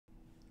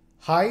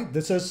Hi,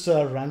 this is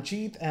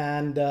Ranjit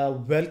and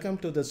welcome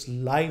to this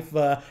live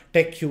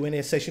tech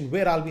Q&A session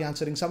where I'll be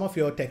answering some of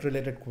your tech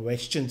related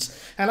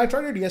questions. And I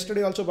tried it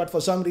yesterday also, but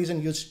for some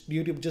reason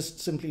YouTube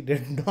just simply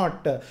did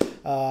not,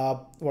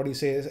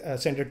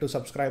 send it to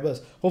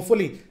subscribers.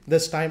 Hopefully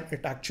this time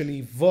it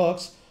actually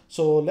works.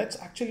 So let's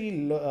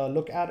actually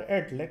look at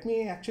it. Let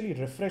me actually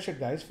refresh it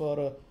guys for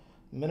a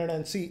minute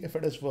and see if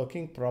it is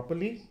working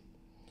properly.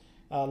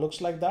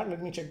 Looks like that.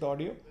 Let me check the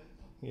audio.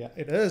 Yeah,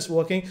 it is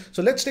working.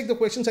 So let's take the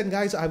questions, and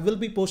guys, I will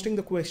be posting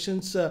the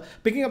questions,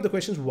 picking up the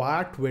questions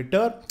via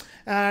Twitter,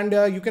 and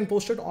you can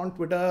post it on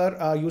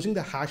Twitter using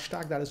the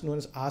hashtag that is known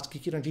as Ask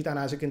Geekyranjit. And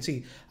as you can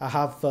see, I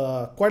have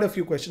quite a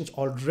few questions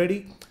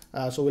already.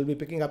 So we'll be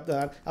picking up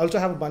that. I also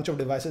have a bunch of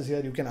devices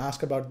here. You can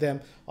ask about them.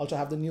 Also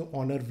have the new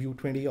Honor View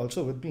 20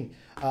 also with me.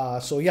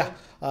 So yeah,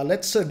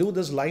 let's do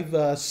this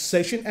live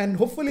session, and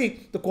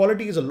hopefully the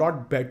quality is a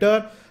lot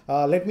better.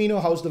 Let me know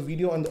how's the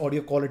video and the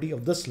audio quality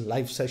of this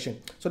live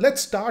session. So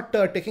let's start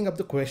taking up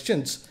the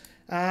questions.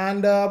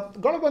 And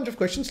got a bunch of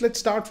questions. Let's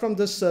start from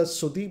this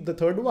Sudeep, the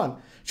third one.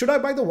 Should I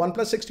buy the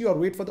OnePlus 60 or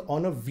wait for the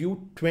Honor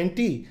View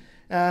 20?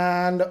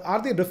 And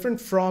are they different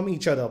from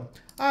each other?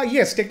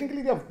 Yes,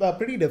 technically they're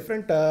pretty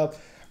different. The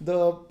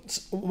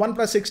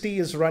OnePlus 60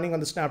 is running on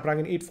the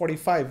Snapdragon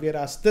 845,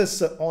 whereas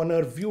this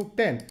Honor View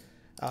 10,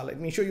 let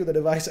me show you the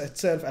device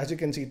itself. As you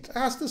can see, it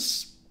has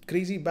this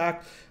crazy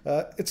back.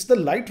 It's the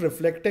light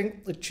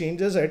reflecting, it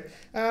changes it,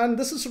 and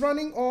this is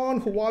running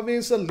on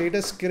Huawei's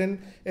latest Kirin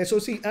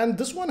SoC, and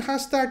this one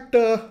has that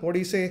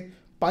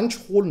punch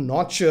hole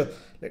notch.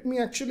 Let me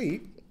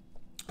actually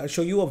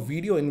show you a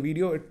video. In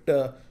video it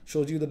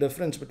shows you the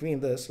difference between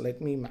this.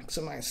 Let me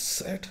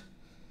maximize it.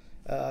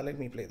 Let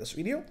me play this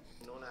video.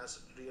 Known as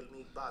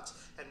Realme Buds,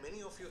 and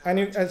many of you have,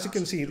 and as you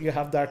can see, you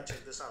have that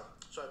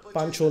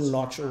punch hole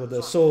notch over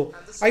this. So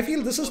I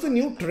feel this is the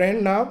new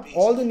trend now.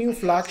 All the new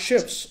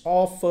flagships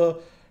of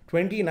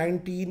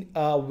 2019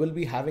 will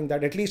be having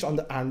that, at least on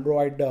the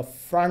Android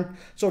front.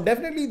 So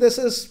definitely this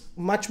is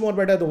much more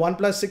better. The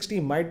OnePlus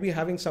 60 might be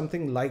having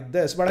something like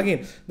this, but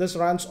again, this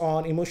runs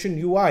on Emotion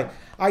UI.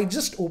 I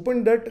just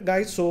opened it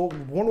guys, so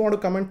won't want to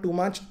comment too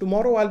much.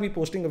 Tomorrow I'll be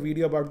posting a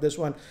video about this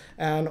one,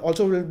 and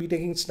also we'll be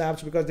taking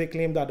snaps because they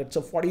claim that it's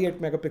a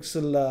 48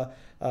 megapixel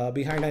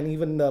behind, and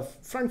even the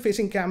front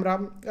facing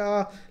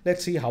camera.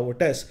 Let's see how it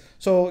is.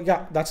 So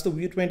yeah, that's the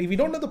View 20. We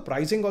don't know the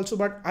pricing also,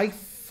 but I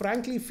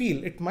frankly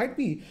feel it might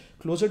be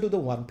closer to the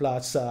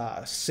OnePlus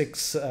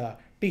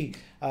 6T.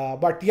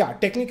 But yeah,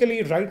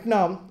 technically right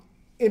now,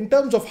 in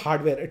terms of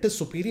hardware, it is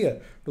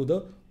superior to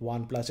the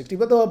OnePlus 60.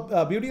 But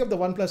the beauty of the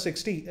OnePlus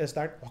 60 is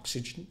that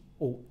Oxygen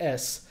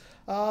OS.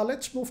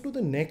 Let's move to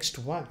the next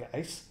one,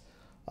 guys.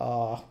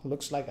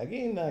 Looks like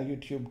again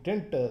YouTube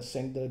didn't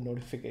send the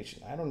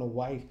notification. I don't know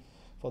why.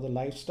 For the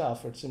live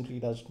stuff, it simply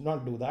does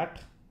not do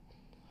that.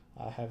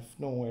 I have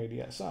no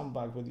idea. Some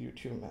bug with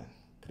YouTube, man.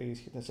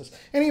 Crazy. This is.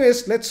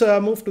 Anyways, let's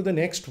move to the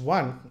next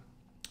one.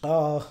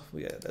 Yeah,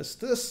 there's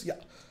this. Yeah.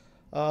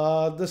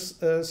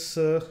 This is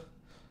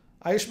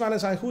Ayushman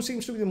is who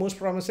seems to be the most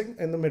promising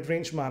in the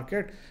mid-range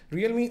market.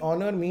 Realme,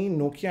 Honor, Me,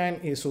 Nokia,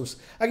 and Asus.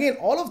 Again,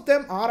 all of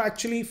them are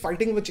actually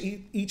fighting with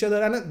each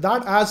other, and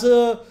that as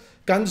a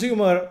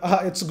consumer,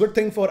 it's a good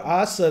thing for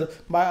us.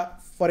 But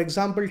for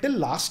example, till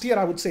last year,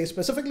 I would say,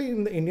 specifically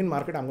in the Indian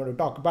market, I'm going to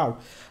talk about.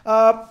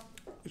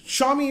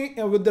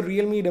 Xiaomi with the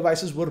Realme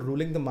devices were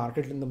ruling the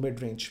market in the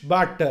mid-range.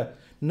 But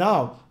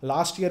now,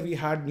 last year we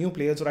had new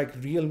players like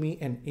Realme,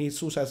 and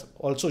Asus has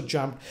also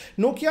jumped.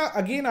 Nokia,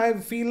 again, I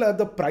feel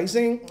the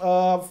pricing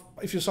of,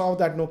 if you saw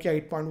that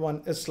Nokia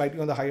 8.1 is slightly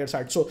on the higher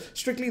side. So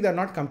strictly, they're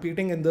not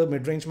competing in the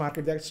mid-range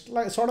market. They're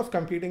sort of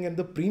competing in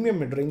the premium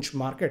mid-range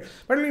market.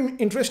 But it'll be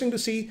interesting to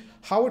see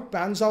how it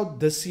pans out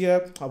this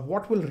year.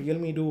 What will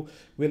Realme do?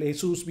 Will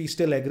Asus be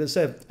still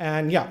aggressive?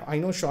 And yeah, I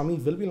know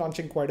Xiaomi will be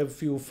launching quite a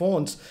few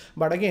phones.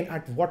 But again,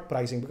 at what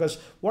pricing? Because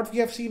what we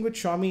have seen with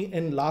Xiaomi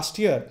in last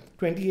year,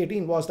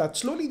 2018, was that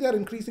slowly they're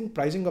increasing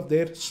pricing of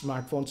their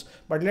smartphones.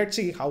 But let's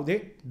see how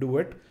they do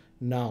it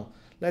now.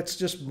 Let's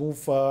just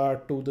move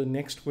to the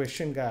next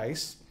question,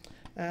 guys.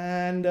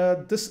 And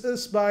this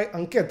is by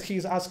Ankit.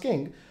 He's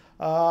asking,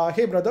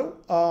 hey brother,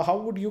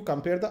 how would you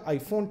compare the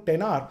iPhone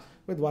XR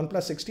with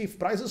OnePlus 60 if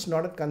price is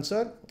not a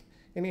concern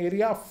in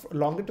area of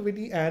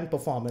longevity and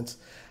performance?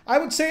 I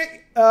would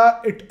say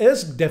it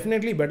is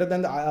definitely better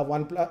than the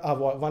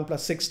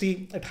OnePlus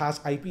 60. It has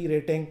IP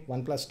rating.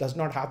 OnePlus does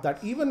not have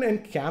that. Even in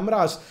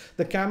cameras,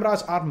 the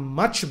cameras are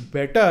much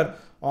better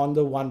on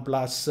the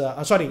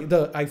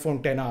the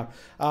iPhone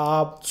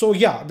XR. So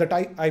yeah, the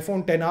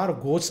iPhone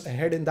XR goes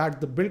ahead in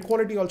that. The build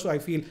quality also I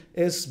feel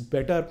is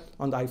better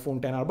on the iPhone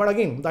XR. But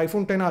again, the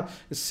iPhone XR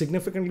is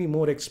significantly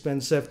more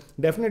expensive.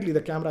 Definitely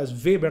the camera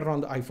is way better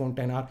on the iPhone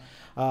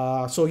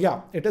XR. So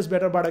yeah, it is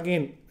better. But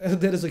again,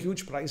 there is a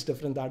huge price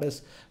difference.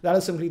 That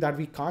is simply that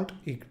we can't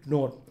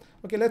ignore.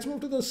 Okay, let's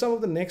move to some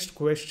of the next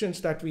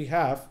questions that we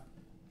have.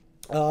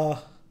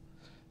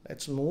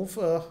 Let's move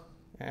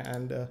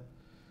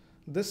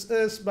this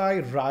is by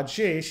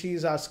Rajesh.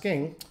 He's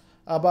asking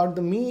about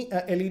the Mi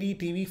LED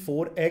TV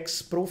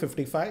 4X Pro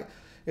 55.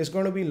 is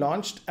going to be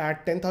launched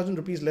at 10,000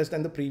 rupees less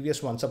than the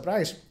previous one.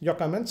 Surprise. Your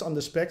comments on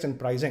the specs and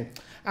pricing.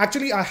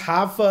 Actually, I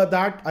have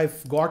that.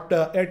 I've got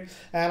it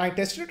and I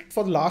tested it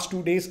for the last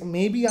 2 days.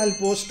 Maybe I'll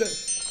post.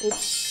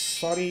 Oops,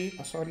 sorry.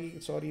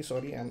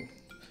 And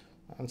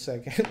 1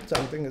 second,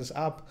 something is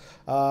up.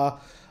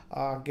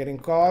 Getting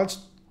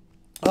calls.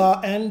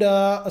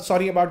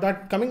 Sorry about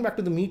that. Coming back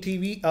to the Me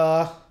TV.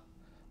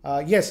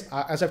 Yes,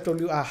 as I've told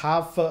you, I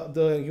have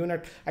the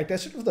unit. I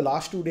tested it for the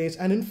last 2 days,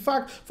 and in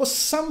fact, for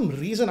some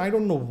reason, I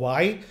don't know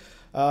why,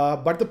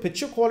 but the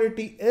picture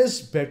quality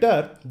is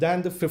better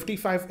than the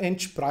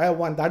 55-inch prior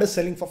one that is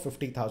selling for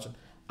 50,000.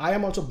 I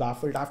am also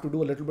baffled. I have to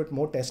do a little bit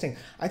more testing.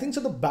 I think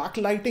so the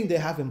backlighting they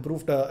have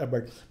improved a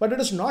bit, but it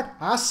is not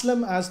as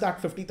slim as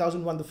that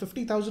 50,000 one. The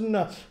 50,000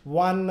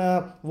 one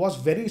was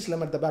very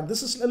slim at the back.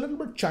 This is a little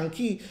bit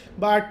chunky,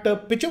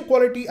 but picture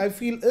quality I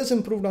feel is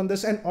improved on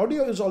this, and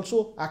audio is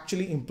also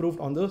actually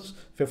improved on this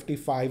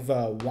 55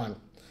 one.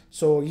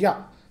 So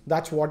yeah,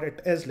 that's what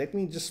it is. Let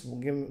me just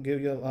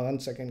give you 1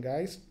 second,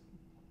 guys.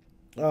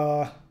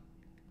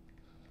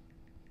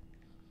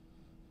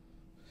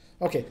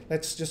 Okay,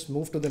 let's just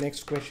move to the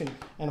next question,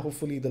 and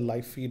hopefully the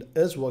live feed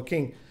is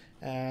working.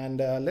 And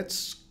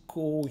let's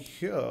go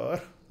here.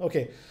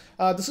 Okay,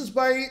 this is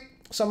by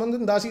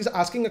Samandan Das. He's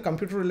asking a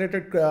computer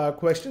related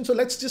question. So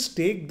let's just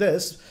take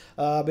this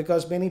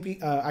because many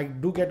people, I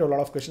do get a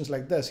lot of questions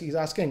like this. He's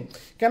asking,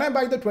 can I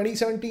buy the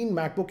 2017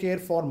 MacBook Air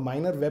for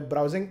minor web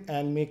browsing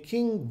and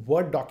making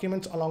Word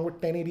documents along with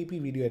 1080p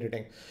video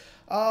editing?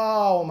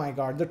 Oh my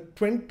God, the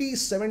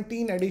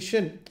 2017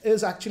 edition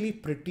is actually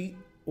pretty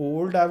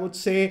old, I would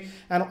say,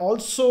 and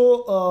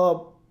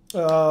also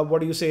what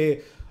do you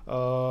say,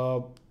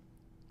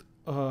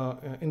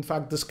 in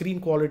fact the screen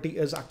quality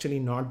is actually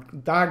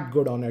not that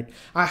good on it.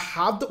 I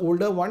have the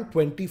older one,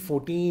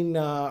 2014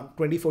 or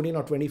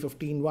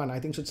 2015 one. I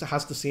think so it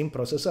has the same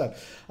processor,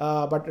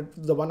 but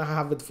the one I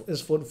have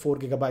is for 4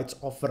 gigabytes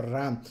of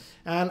RAM.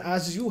 And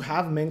as you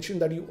have mentioned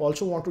that you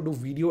also want to do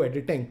video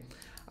editing,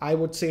 I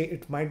would say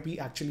it might be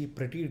actually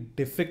pretty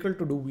difficult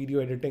to do video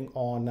editing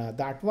on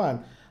that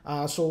one.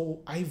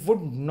 So I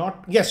would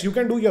not, yes, you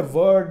can do your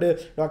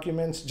Word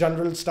documents,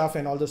 general stuff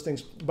and all those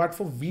things, but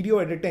for video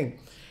editing,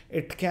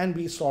 it can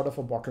be sort of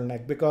a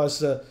bottleneck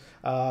because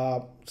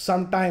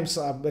sometimes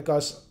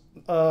because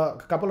a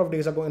couple of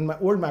days ago in my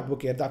old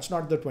MacBook Air, that's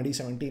not the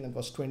 2017, it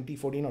was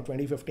 2014 or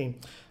 2015,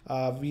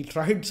 we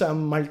tried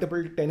some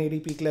multiple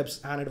 1080p clips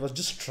and it was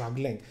just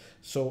struggling.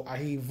 So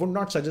I would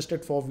not suggest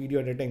it for video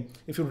editing.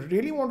 If you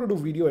really want to do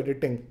video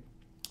editing,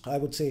 I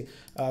would say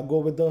go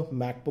with the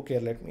MacBook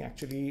Air. Let me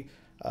actually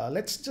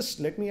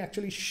let me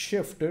actually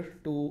shift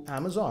it to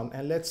Amazon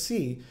and let's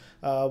see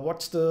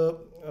what's the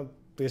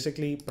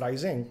basically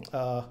pricing.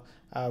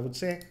 I would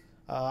say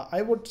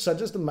I would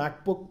suggest the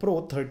MacBook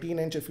Pro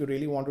 13-inch if you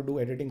really want to do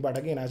editing. But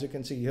again, as you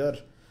can see here,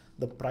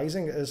 the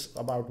pricing is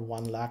about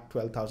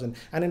 1,12,000.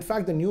 And in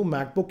fact, the new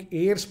MacBook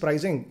Air's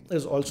pricing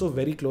is also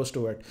very close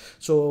to it.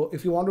 So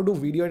if you want to do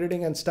video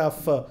editing and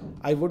stuff,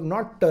 I would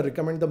not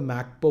recommend the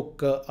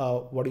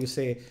MacBook, what do you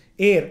say,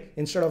 Air.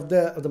 Instead of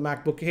the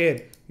MacBook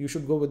Air, you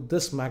should go with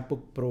this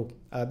MacBook Pro.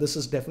 This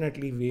is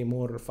definitely way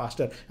more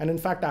faster. And in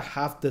fact, I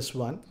have this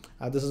one.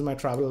 This is my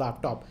travel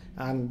laptop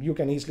and you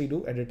can easily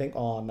do editing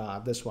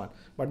on this one.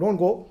 But don't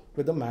go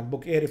with the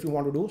MacBook Air if you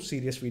want to do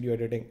serious video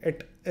editing.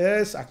 It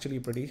is actually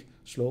pretty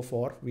slow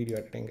for video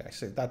editing, guys.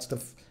 So that's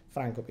the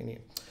frank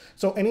opinion.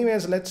 So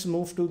anyways, let's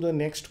move to the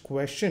next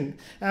question.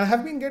 I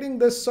have been getting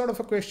this sort of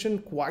a question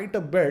quite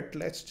a bit.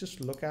 Let's just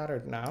look at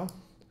it now.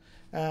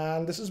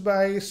 And this is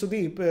by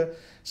Sudeep.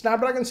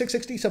 Snapdragon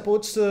 660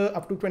 supports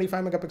up to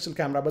 25 megapixel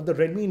camera, but the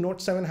Redmi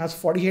Note 7 has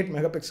 48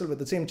 megapixel with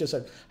the same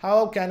chipset.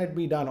 How can it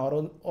be done,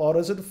 or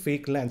is it a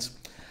fake lens?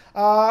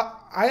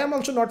 I am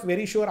also not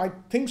very sure. I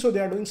think so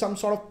they are doing some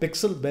sort of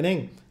pixel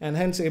binning and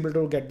hence able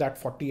to get that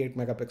 48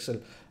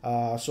 megapixel.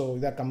 So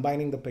they're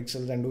combining the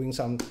pixels and doing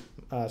some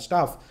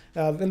stuff.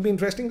 Will be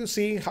interesting to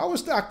see how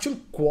is the actual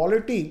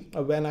quality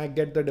when I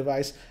get the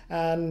device,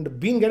 and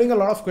been getting a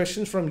lot of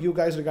questions from you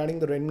guys regarding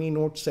the Redmi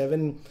Note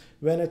 7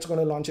 when it's going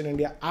to launch in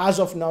India. As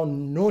of now,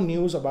 no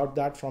news about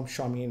that from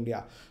Xiaomi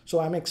India. So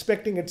I'm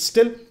expecting it's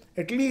still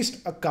at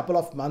least a couple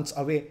of months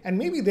away, and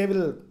maybe they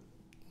will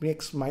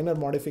makes minor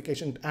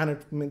modification and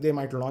they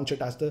might launch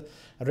it as the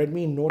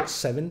Redmi Note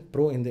 7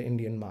 Pro in the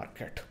Indian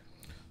market.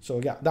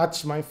 So yeah,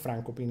 that's my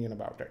frank opinion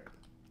about it.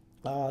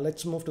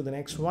 Let's move to the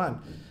next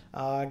one.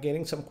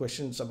 Getting some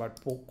questions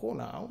about Poco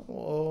now.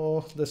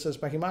 Oh, this is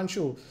by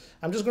Himanshu.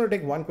 I'm just going to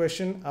take one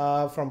question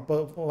from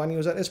one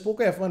user. Is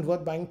Poco F1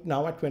 worth buying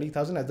now at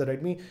 20,000 as the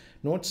Redmi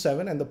Note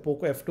 7 and the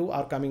Poco F2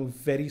 are coming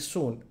very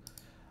soon?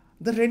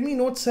 The Redmi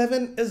Note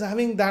 7 is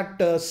having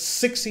that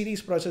 6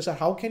 series processor.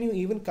 How can you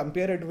even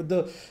compare it with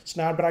the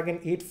Snapdragon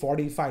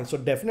 845? So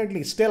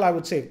definitely still I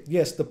would say,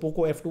 yes, the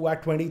Poco F2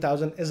 at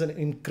 20,000 is an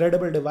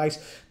incredible device.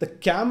 The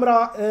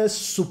camera is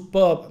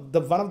superb.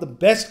 One of the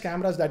best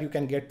cameras that you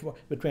can get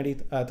with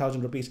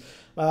 20,000 rupees.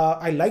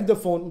 I like the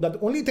phone. The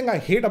only thing I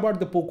hate about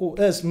the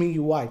Poco is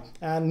MIUI.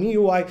 And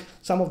MIUI,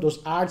 some of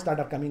those ads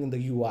that are coming in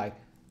the UI.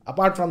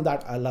 Apart from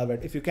that, I love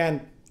it. If you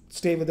can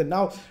stay with it.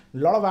 Now, a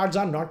lot of ads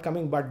are not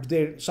coming, but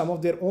some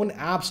of their own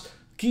apps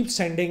keep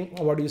sending,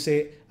 what do you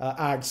say,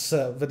 ads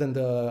within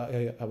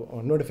the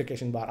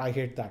notification bar. I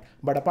hate that.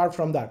 But apart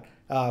from that,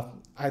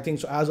 I think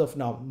so as of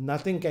now,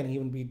 nothing can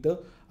even beat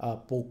the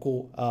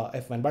Poco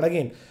F1. But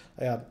again,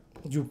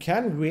 you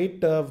can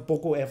wait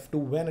Poco F2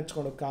 when it's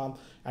going to come,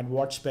 at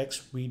what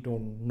specs we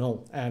don't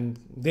know, and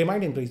they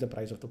might increase the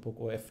price of the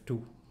Poco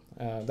F2.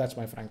 That's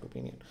my frank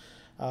opinion.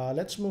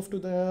 Let's move to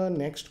the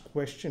next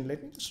question.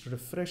 Let me just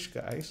refresh,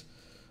 guys.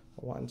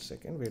 1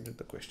 second. Where did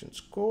the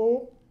questions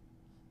go?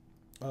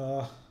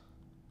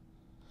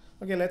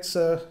 Okay, let's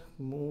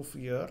move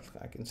here.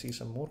 I can see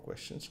some more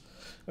questions.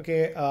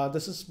 Okay,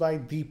 this is by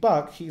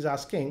Deepak. He's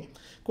asking,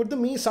 could the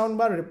Mi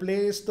soundbar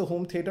replace the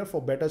home theater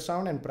for better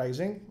sound and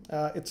pricing?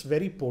 It's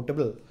very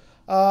portable.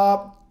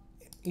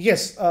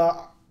 Yes,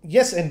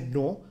 yes and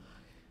no.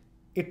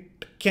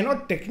 It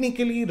cannot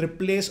technically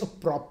replace a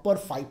proper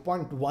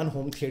 5.1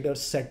 home theater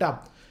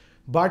setup.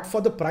 But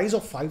for the price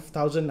of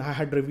 5,000, I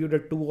had reviewed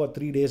it 2 or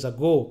 3 days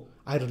ago.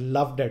 I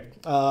loved it.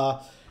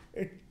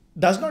 It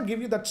does not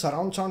give you that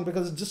surround sound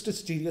because it's just a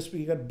stereo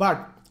speaker,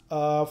 but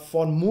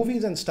for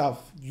movies and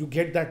stuff, you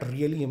get that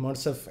really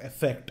immersive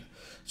effect.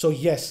 So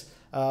yes,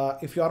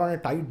 if you're on a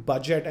tight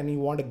budget and you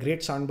want a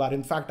great soundbar,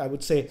 in fact, I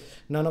would say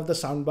none of the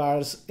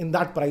soundbars in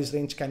that price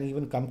range can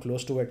even come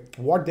close to it.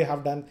 What they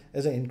have done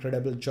is an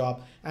incredible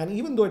job. And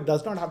even though it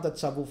does not have that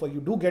subwoofer, you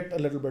do get a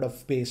little bit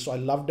of bass. So I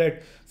loved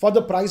it. For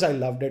the price, I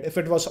loved it. If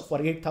it was for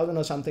 8,000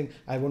 or something,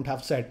 I wouldn't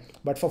have said.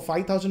 But for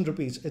 5,000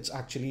 rupees, it's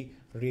actually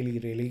really,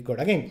 really good.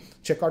 Again,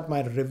 check out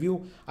my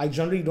review. I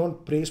generally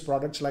don't praise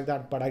products like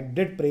that, but I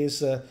did praise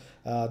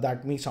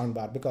that Mi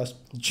soundbar because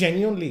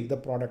genuinely the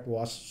product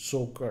was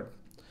so good.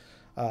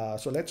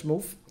 So let's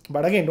move.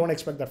 But again, don't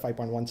expect that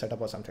 5.1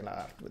 setup or something like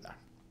that with that.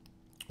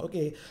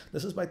 Okay,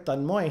 this is by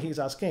Tanmoy. He's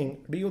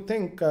asking, do you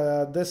think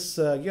this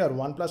year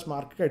OnePlus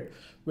market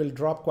will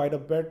drop quite a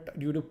bit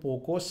due to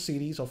Poco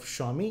series of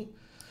Xiaomi?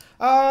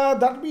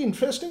 That would be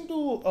interesting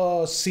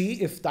to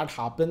see if that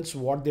happens,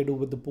 what they do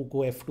with the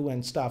Poco F2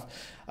 and stuff.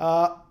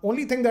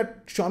 Only thing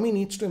that Xiaomi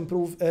needs to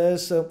improve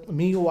is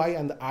MIUI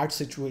and the ad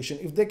situation.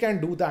 If they can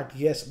do that,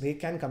 yes, they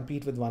can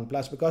compete with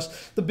OnePlus,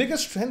 because the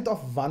biggest strength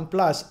of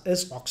OnePlus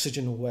is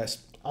Oxygen OS.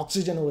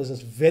 Oxygen OS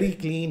is very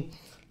clean.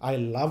 I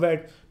love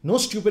it. No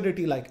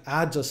stupidity like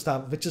ads or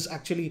stuff, which is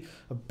actually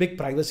a big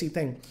privacy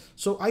thing.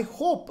 So I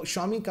hope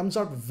Xiaomi comes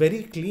out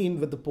very clean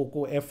with the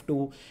Poco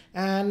F2.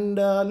 And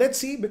let's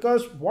see,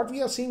 because what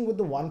we are seeing with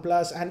the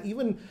OnePlus, and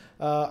even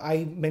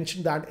I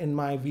mentioned that in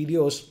my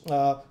videos,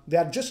 they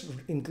are just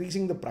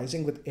increasing the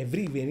pricing with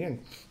every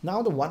variant.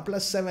 Now the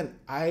OnePlus 7,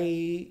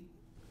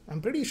 I'm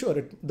pretty sure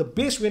the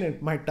base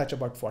variant might touch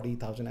about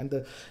 40,000, and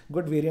the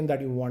good variant that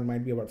you want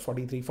might be about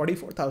 43,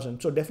 44,000.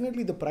 So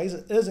definitely the price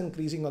is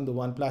increasing on the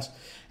OnePlus.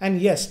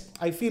 And yes,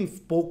 I feel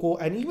Poco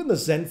and even the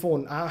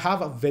Zenfone, I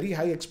have a very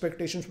high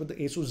expectations with the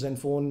Asus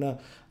Zenfone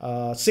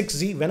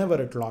 6Z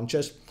whenever it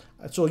launches.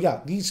 So yeah,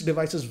 these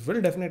devices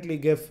will definitely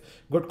give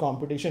good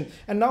competition.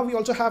 And now we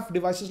also have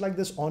devices like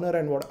this Honor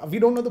and what we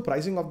don't know the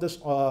pricing of this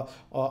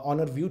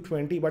Honor View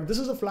 20, but this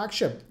is a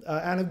flagship.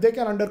 And if they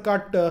can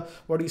undercut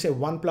what do you say,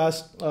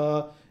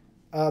 OnePlus,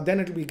 then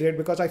it'll be great,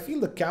 because I feel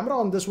the camera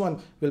on this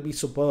one will be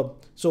superb.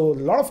 So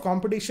a lot of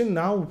competition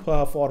now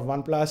for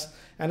OnePlus,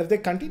 and if they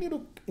continue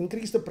to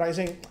increase the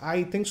pricing,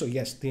 I think so.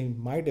 Yes, they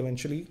might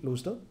eventually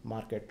lose the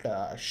market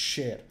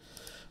share.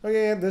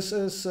 Okay, this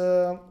is.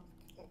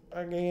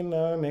 Again,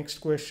 next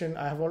question.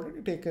 I have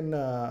already taken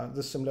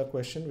this similar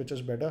question, which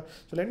is better.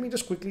 So let me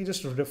just quickly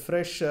just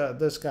refresh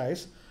this,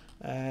 guys.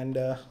 And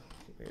where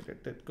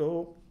did it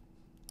go?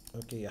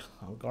 Okay, yeah,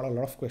 I've got a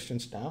lot of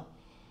questions now.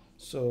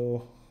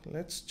 So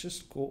let's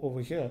just go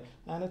over here.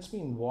 And it's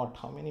been what?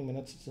 How many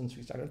minutes since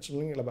we started? It's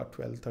only about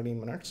 12, 13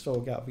 minutes.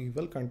 So yeah, we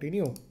will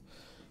continue.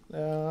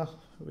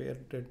 Where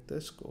did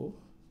this go?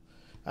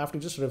 I have to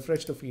just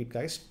refresh the feed,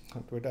 guys,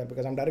 on Twitter,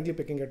 because I'm directly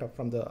picking it up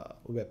from the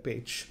web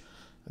page.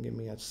 Give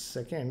me a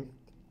second.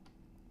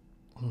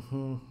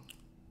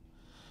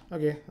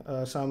 Okay,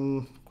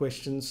 some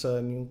questions,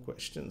 new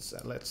questions.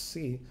 Let's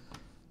see.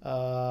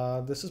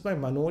 This is by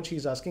Manoj.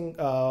 He's asking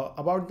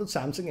about the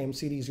Samsung M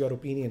series, your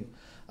opinion.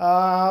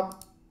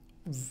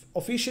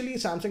 Officially,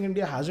 Samsung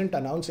India hasn't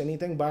announced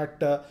anything,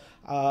 but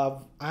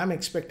I'm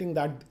expecting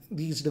that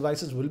these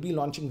devices will be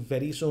launching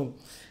very soon.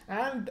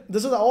 And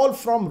this is all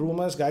from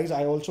rumors, guys.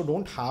 I also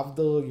don't have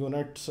the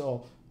units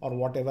or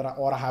whatever,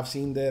 or I have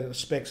seen their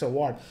specs or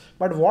what.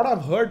 But what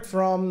I've heard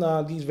from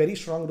these very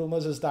strong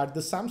rumors is that the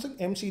Samsung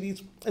M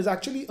series is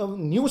actually a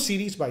new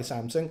series by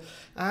Samsung.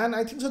 And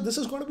I think so this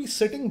is going to be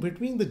sitting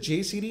between the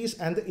J series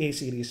and the A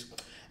series.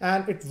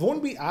 And it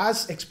won't be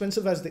as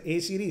expensive as the A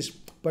series,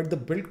 but the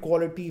build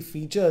quality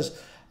features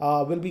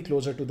will be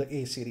closer to the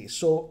A series.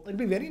 So it'll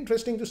be very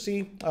interesting to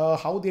see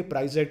how they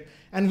price it,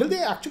 and will they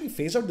actually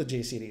phase out the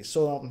J series.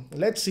 So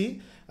let's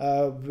see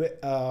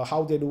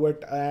how they do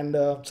it. And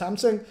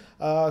Samsung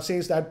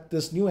says that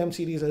this new M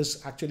series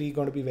is actually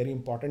going to be a very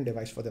important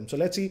device for them. So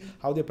let's see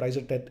how they price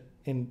it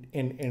in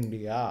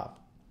India.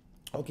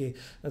 Okay,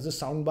 there's a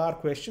soundbar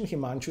question.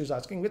 Himanshu is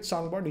asking, which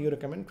soundbar do you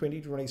recommend?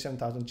 20 to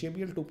 27,000,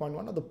 JBL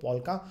 2.1 or the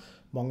Polka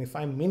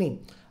Magnify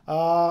Mini?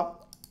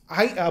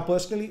 I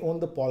personally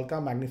own the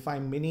Polka Magnify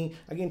Mini.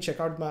 Again,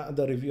 check out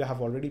the review I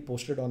have already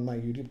posted on my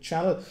YouTube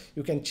channel.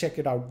 You can check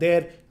it out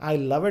there. I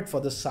love it for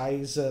the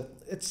size.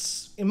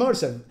 It's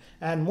immersive,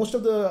 and most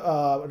of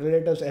the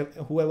relatives,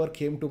 whoever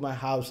came to my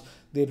house,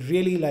 they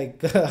really like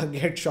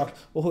get shocked.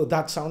 Oh,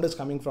 that sound is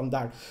coming from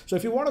that. So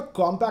if you want a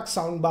compact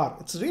sound bar,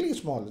 it's really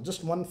small,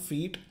 just 1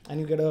 feet, and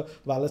you get a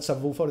wireless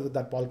subwoofer with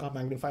that Polka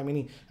Magnify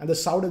Mini, and the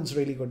sound is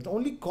really good. The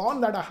only con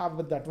that I have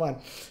with that one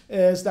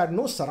is that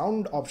no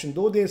surround option.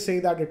 Though they say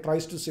that it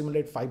tries to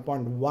simulate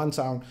 5.1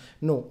 sound,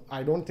 no,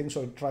 I don't think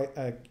so.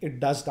 It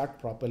does that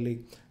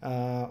properly.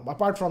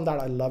 Apart from that,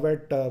 I love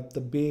it.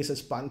 The bass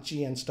is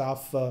punchy and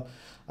stuff.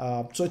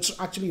 So it's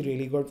actually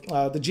really good.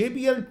 The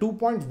JBL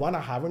 2.1 I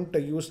haven't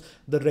used.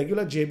 The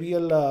regular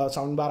JBL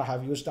soundbar I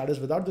have used, that is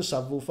without the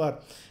subwoofer,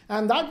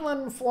 and that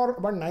one for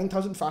about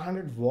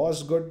 9,500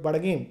 was good. But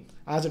again,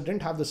 as it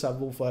didn't have the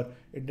subwoofer,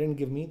 it didn't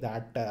give me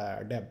that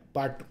depth.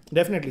 But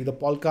definitely the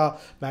Polka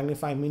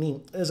Magnify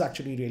Mini is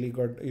actually really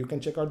good. You can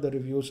check out the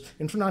reviews,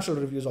 international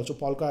reviews also.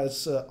 Polka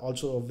is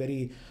also a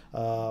very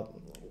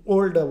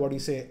old,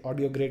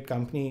 audio grade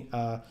company.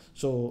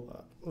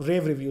 So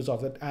rave reviews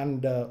of it,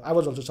 and I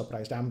was also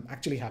surprised. I'm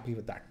actually happy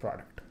with that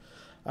product.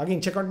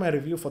 Again, check out my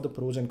review for the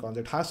pros and cons.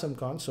 It has some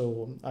cons,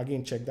 so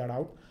again, check that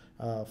out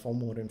for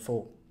more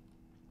info.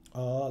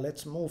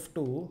 Let's move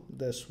to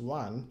this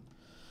one.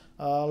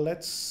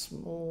 Let's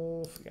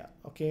move. Yeah,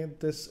 okay.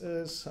 This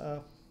is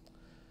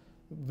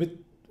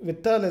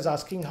Vittal is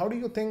asking, how do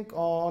you think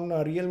on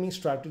Realme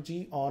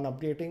strategy on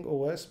updating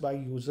OS by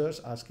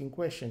users asking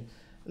question?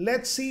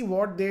 Let's see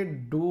what they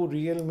do.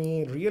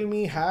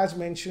 Realme has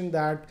mentioned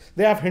that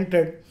they have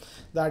hinted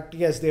that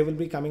yes, they will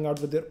be coming out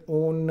with their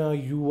own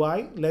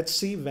UI. Let's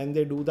see when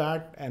they do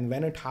that and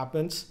when it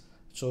happens.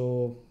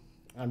 So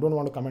I don't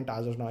want to comment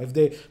as of now. If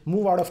they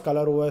move out of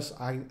Color OS,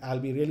 I'll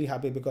be really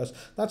happy, because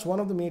that's one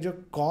of the major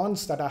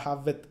cons that I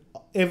have with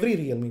every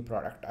Realme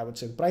product. I would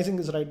say pricing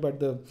is right, but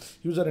the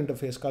user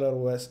interface, Color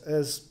OS,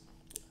 is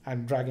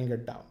and dragging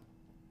it down.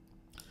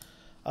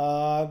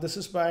 This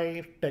is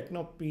by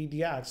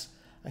Technopediacs.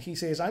 He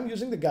says, I'm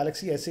using the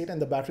Galaxy S8 and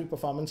the battery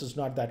performance is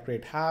not that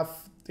great. Have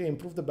they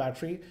improved the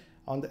battery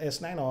on the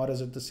S9, or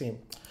is it the same?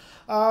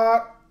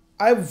 I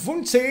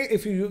wouldn't say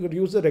if you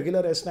use the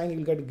regular S9,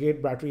 you'll get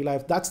great battery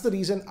life. That's the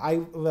reason I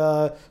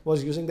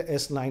was using the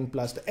S9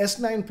 Plus. The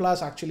S9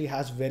 Plus actually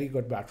has very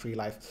good battery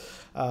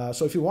life.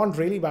 So if you want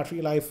really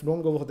battery life,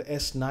 don't go with the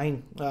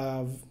S9,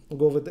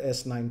 go with the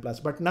S9 Plus.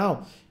 But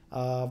now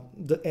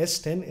the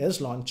S10 is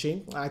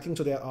launching. I think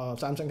so.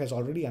 Samsung has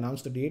already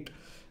announced the date.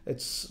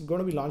 It's going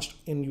to be launched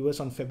in US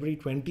on February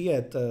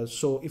 20th.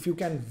 So if you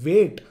can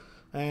wait,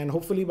 and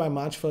hopefully by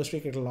March 1st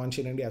week, it'll launch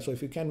in India. So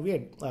if you can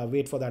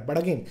wait for that. But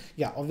again,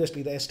 yeah,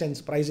 obviously the S10's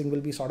pricing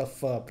will be sort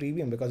of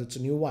premium because it's a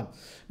new one.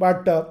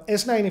 But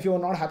S9, if you're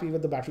not happy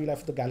with the battery life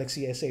of the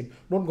Galaxy S8,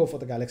 don't go for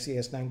the Galaxy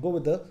S9. Go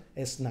with the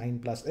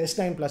S9 Plus.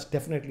 S9 Plus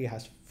definitely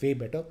has way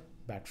better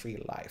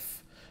battery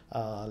life.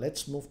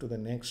 Let's move to the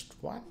next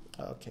one.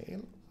 Okay.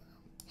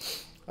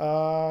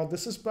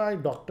 This is by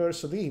Dr.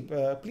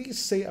 Sudeep. Please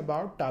say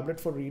about tablet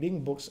for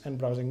reading books and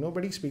browsing.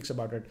 Nobody speaks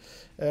about it.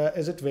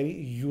 Is it very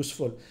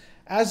useful?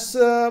 As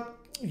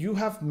you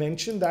have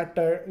mentioned that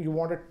you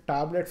want a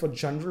tablet for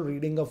general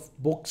reading of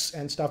books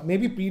and stuff,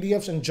 maybe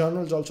PDFs and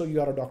journals also. You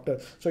are a doctor,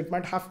 so it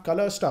might have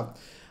color stuff.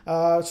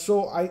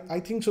 So I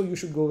think so you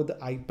should go with the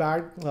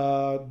iPad.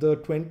 The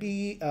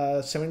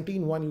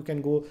 2017 one, you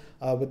can go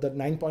with the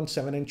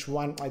 9.7 inch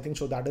one. I think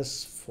so that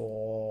is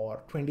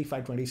for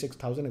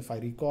 26,000 if I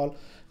recall.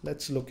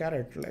 Let's look at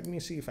it. Let me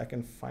see if I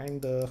can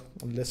find the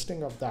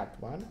listing of that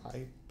one.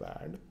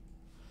 iPad.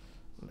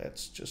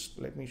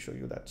 Let me show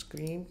you that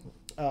screen.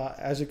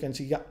 As you can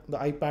see, yeah, the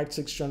iPad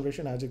 6th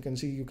generation, as you can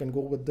see, you can go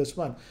with this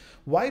one.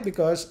 Why?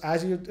 Because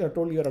as you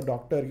told, you're a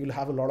doctor, you'll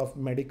have a lot of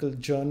medical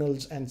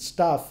journals and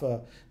stuff.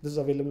 This is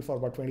available for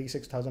about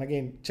 26,000.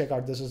 Again, check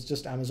out, this is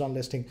just Amazon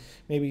listing.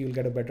 Maybe you'll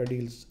get a better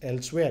deal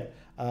elsewhere.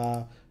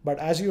 But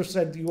as you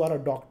said, you are a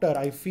doctor.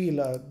 I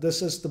feel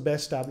this is the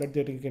best tablet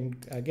that you can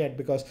get,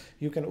 because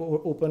you can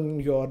open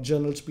your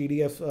journals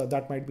PDF,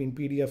 that might be in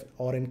PDF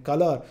or in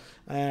color.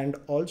 And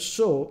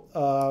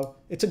also,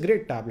 it's a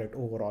great tablet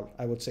overall,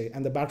 I would say.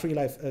 And the battery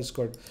life is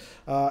good.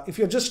 If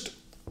you're just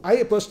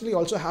I personally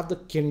also have the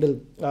Kindle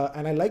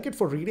and I like it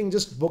for reading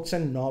just books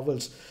and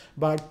novels.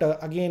 But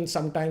again,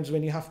 sometimes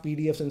when you have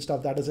PDFs and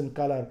stuff that is in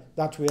color,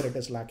 that's where it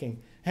is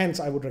lacking. Hence,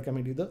 I would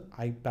recommend you the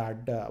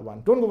iPad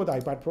one. Don't go with the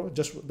iPad Pro,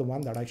 just the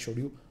one that I showed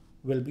you.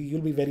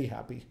 You'll be very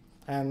happy.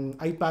 And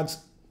iPads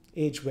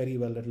age very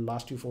well. It'll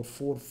last you for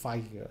 4 or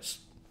 5 years.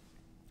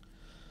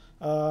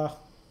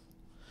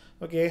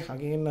 Okay,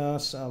 again,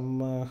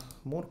 some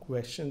more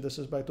question. This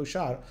is by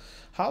Tushar.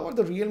 How are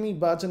the Realme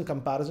Buds in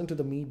comparison to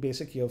the Mi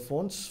basic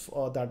earphones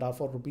that are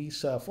for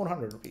rupees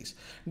 400 rupees?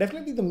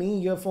 Definitely the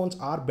Mi earphones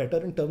are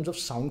better in terms of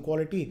sound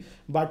quality,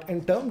 but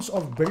in terms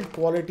of build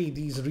quality,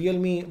 these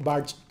Realme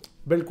Buds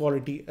build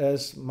quality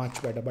is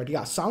much better. But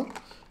yeah, sound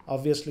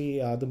Obviously,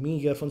 the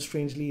Mi earphone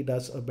strangely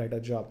does a better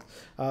job.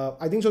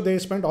 I think so. They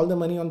spent all the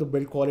money on the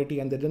build quality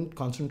and they didn't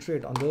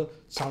concentrate on the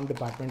sound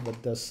department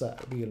with this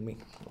Realme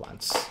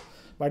ones.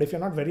 But if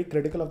you're not very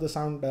critical of the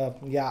sound,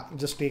 yeah,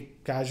 just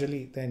take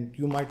casually, then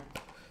you might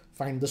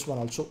find this one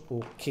also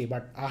okay.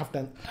 But I have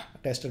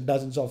tested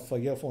dozens of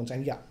earphones,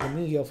 and yeah, the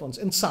Mi earphones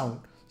in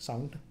sound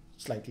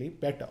slightly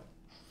better.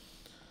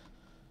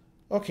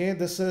 Okay,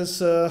 this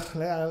is,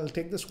 I'll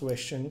take this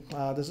question.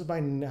 This is by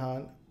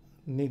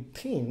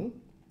Nithin,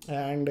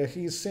 and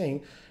he's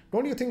saying,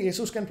 don't you think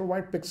Asus can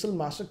provide Pixel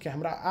Master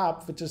Camera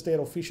app, which is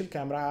their official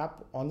camera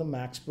app on the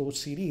Max Pro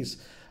series?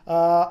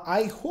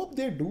 I hope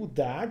they do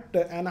that,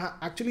 and I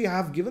actually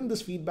have given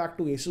this feedback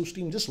to Asus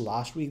team just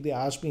last week. They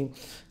asked me,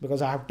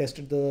 because I have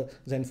tested the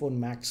Zenfone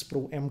Max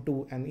Pro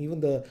M2 and even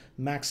the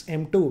Max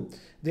M2.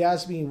 They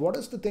asked me, what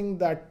is the thing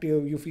that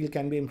you feel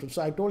can be improved?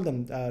 So I told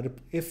them,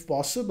 if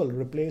possible,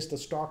 replace the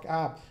stock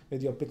app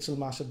with your Pixel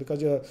Master,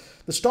 because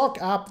the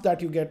stock app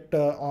that you get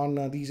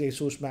on these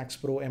Asus Max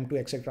Pro M2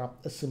 etc.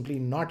 is simply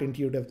not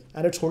intuitive,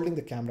 and it's holding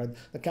the camera.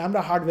 The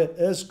camera hardware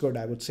is good,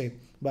 I would say,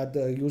 but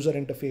the user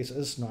interface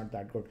is not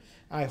that good.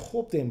 I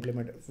hope they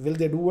implement it. Will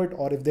they do it,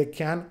 or if they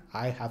can,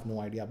 I have no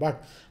idea.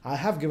 But I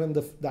have given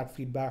that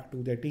feedback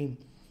to their team.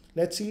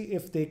 Let's see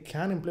if they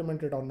can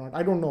implement it or not.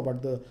 I don't know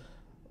about the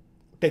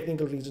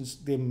technical reasons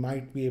they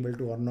might be able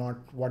to or not,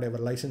 whatever,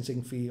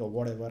 licensing fee or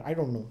whatever. I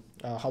don't know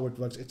how it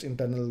works. It's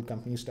internal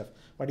company stuff.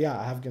 But yeah,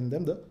 I have given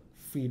them the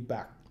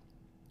feedback.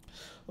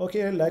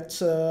 Okay,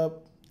 let's move.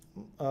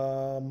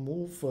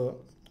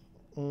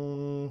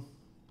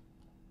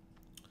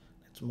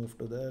 Let's move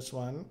to this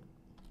one.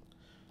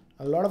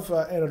 A lot of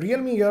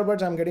Realme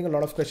earbuds. I'm getting a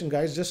lot of questions,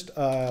 guys. Just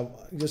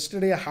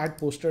yesterday I had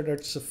posted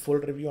its full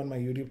review on my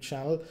YouTube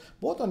channel,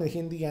 both on the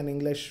Hindi and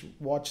English.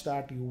 Watch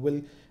that. You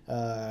will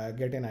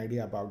get an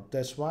idea about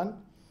this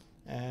one.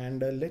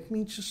 And let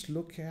me just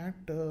look at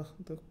the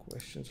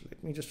questions.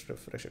 Let me just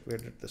refresh it. Where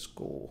did this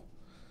go?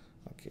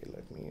 Okay,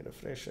 let me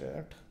refresh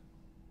it.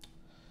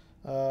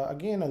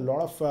 Again, a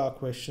lot of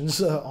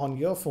questions on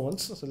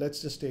earphones. So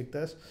let's just take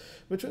this.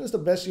 Which one is the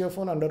best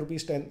earphone under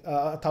rupees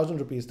 1,000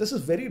 rupees? This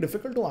is very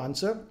difficult to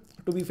answer,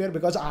 to be fair,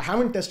 because I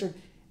haven't tested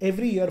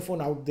every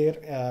earphone out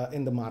there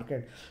in the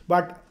market.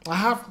 But I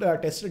have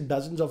tested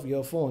dozens of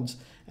earphones,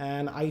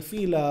 and I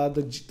feel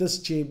this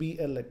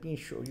JBL, let me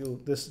show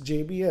you, this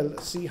JBL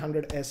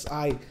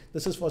C100SI,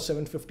 this is for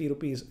 750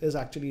 rupees, is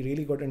actually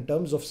really good in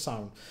terms of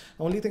sound.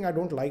 The only thing I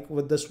don't like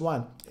with this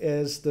one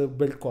is the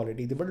build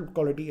quality. The build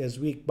quality is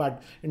weak,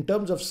 but in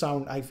terms of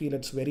sound, I feel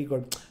it's very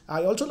good.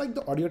 I also like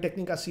the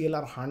Audio-Technica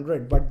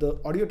CLR100, but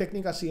the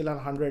Audio-Technica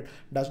CLR100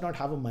 does not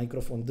have a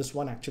microphone. This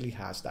one actually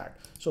has that.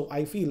 So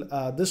I feel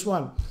this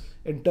one,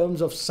 in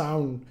terms of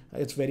sound,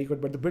 it's very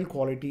good, but the build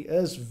quality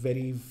is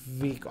very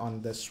weak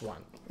on this one.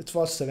 It's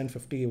for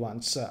 750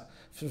 once,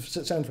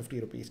 750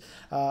 rupees.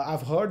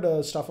 I've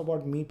heard stuff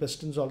about Mi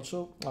Pistons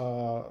also.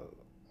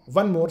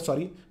 One more,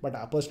 sorry, but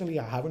personally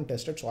I haven't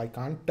tested, so I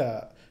can't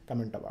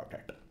comment about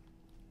it.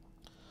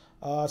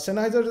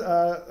 Sennheiser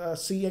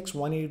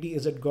CX180,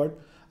 is it good?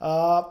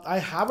 I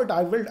have it.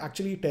 I will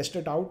actually test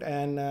it out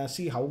and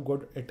see how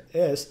good it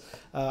is.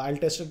 I'll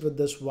test it with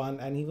this one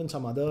and even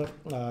some other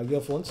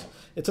earphones.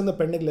 It's in the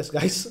pending list,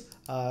 guys.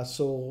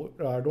 So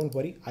don't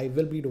worry. I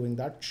will be doing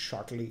that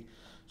shortly.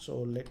 So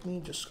let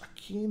me just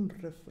again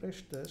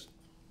refresh this.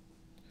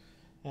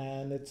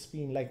 And it's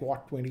been like,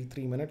 what,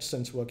 23 minutes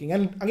since working.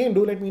 And again,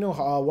 do let me know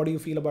what do you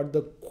feel about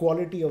the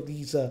quality of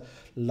these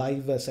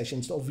live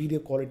sessions, the video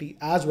quality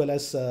as well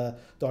as the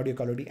audio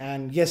quality.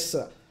 And yes,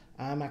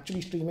 I'm actually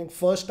streaming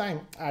first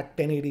time at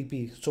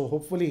 1080p. So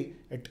hopefully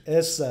it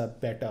is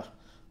better.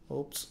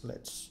 Oops,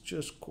 let's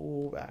just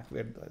go back.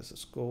 Where does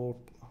this go?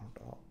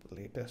 Top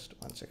latest.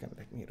 1 second,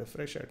 let me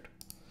refresh it.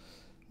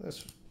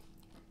 This.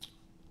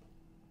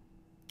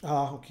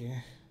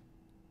 Okay.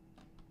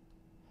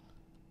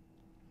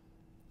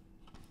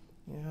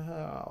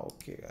 Yeah,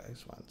 okay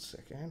guys, 1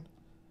 second.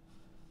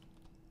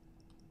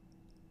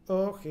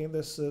 Okay,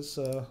 this is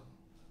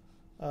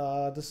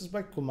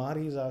by Kumar.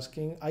 He's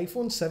asking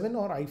iPhone 7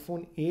 or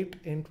iPhone 8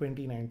 in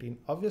 2019.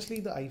 Obviously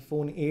the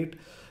iPhone 8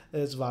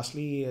 is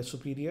vastly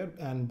superior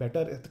and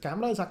better. The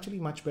camera is actually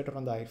much better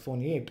on the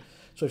iPhone 8.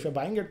 So if you're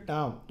buying it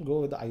now,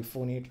 go with the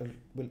iPhone 8. It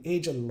will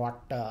age a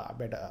lot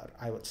better,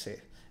 I would say,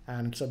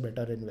 and it's a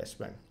better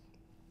investment.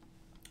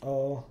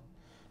 Oh,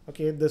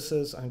 okay, this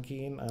is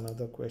again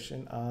another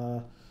question.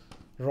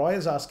 Roy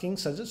is asking,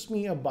 suggest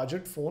me a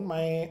budget phone.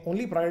 My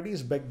only priority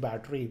is big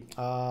battery.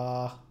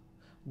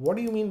 What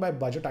do you mean by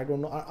budget? I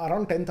don't know.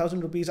 Around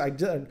 10,000 rupees. I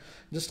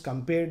just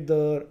compared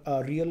the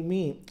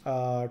Realme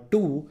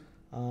to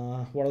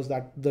what was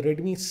that? The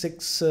Redmi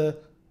 6,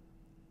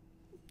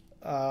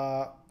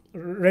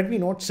 Redmi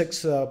Note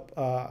 6.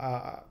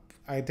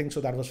 I think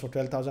so. That was for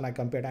 12,000. I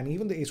compared, and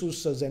even the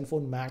Asus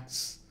Zenfone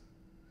Max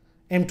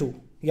M2,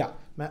 yeah,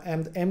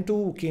 and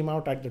M2 came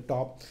out at the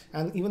top,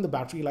 and even the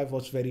battery life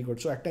was very good.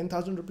 So at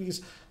 10,000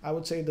 rupees, I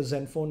would say the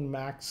Zenfone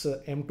Max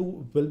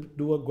M2 will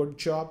do a good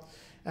job.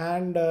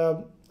 And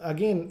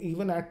again,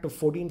 even at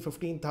 14,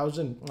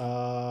 15,000,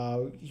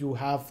 you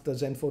have the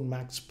Zenfone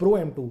Max Pro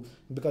M2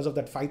 because of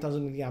that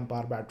 5,000 milliamp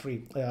hour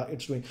battery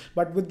it's doing.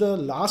 But with the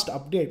last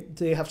update,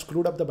 they have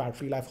screwed up the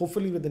battery life.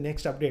 Hopefully, with the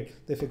next update,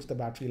 they fix the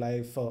battery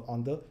life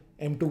on the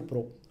M2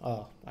 Pro.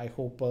 I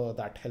hope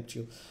that helps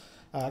you.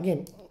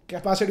 Again,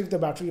 capacity of the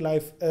battery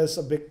life is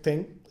a big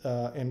thing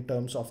in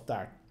terms of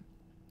that.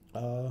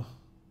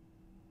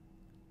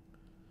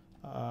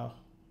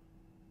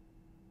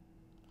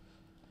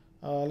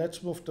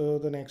 Let's move to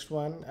the next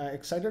one.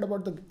 Excited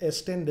about the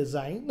S10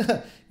 design.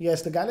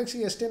 Yes, the Galaxy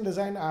S10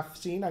 design I've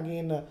seen.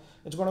 Again,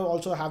 it's going to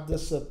also have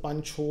this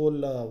punch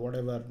hole,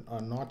 whatever,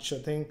 notch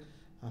thing.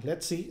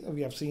 Let's see.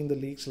 We have seen the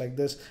leaks like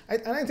this.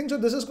 And I think so.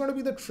 This is going to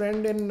be the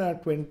trend in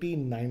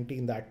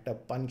 2019,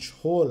 that punch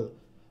hole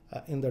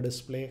in the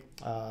display.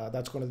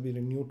 That's going to be the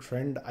new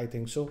trend, I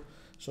think so.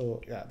 So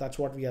yeah, that's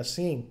what we are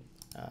seeing.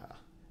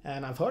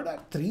 And I've heard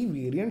that 3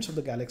 variants of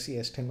the Galaxy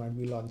S10 might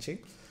be launching.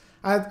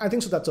 I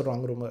think so. That's a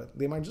wrong rumor.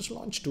 They might just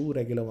launch 2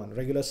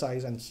 regular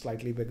size and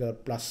slightly bigger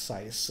plus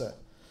size.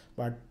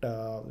 But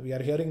we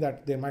are hearing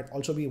that there might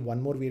also be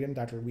one more variant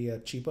that will be a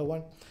cheaper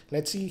one.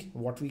 Let's see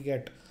what we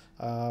get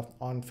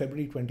on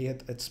February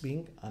 20th. It's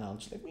being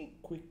announced. Let me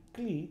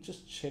quickly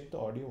just check the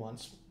audio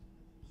once.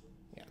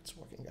 Yeah, it's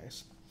working,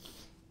 guys.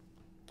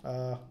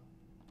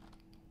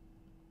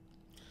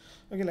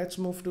 Okay, let's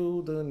move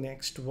to the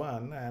next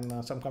one,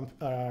 and some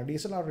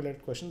DSLR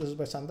related question. This is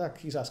by Sandak.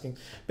 He's asking,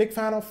 big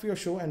fan of your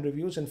show and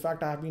reviews. In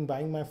fact, I have been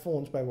buying my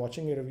phones by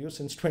watching your reviews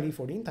since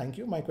 2014. Thank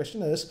you. My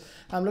question is,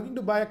 I'm looking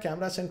to buy a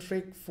camera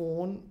centric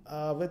phone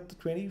with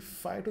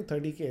 25 to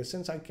 30K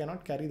since I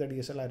cannot carry the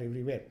DSLR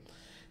everywhere.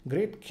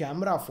 Great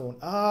camera phone.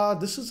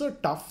 This is a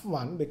tough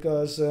one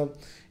because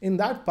in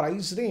that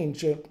price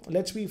range,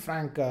 let's be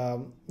frank,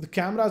 the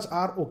cameras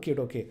are okay.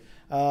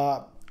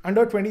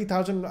 Under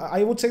 20,000,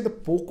 I would say the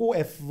Poco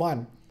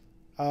F1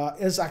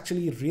 is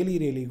actually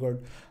really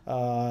good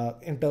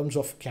in terms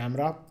of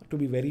camera. To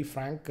be very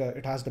frank,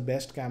 it has the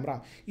best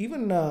camera.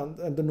 Even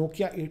the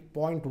Nokia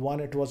 8.1,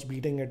 it was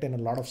beating it in a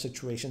lot of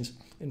situations.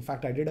 In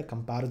fact, I did a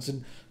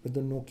comparison with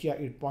the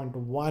Nokia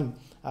 8.1.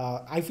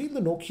 I feel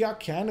the Nokia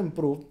can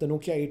improve. The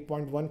Nokia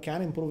 8.1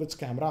 can improve its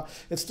camera.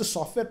 It's the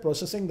software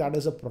processing that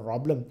is a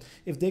problem.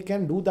 If they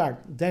can do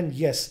that, then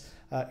yes,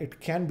 it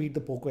can beat the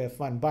Poco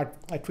F1, but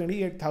at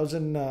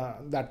 28,000,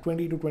 that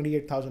 20 to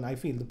 28,000, I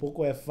feel the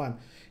Poco F1,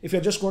 if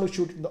you're just going to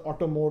shoot in the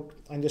auto mode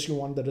and just you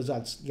want the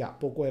results, yeah,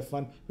 Poco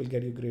F1 will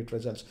get you great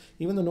results.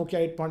 Even the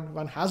Nokia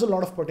 8.1 has a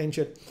lot of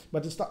potential,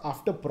 but it's the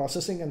after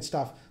processing and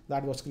stuff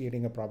that was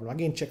creating a problem.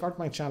 Again, check out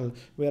my channel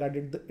where I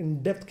did the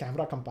in-depth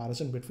camera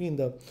comparison between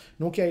the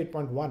Nokia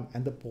 8.1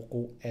 and the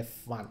Poco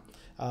F1.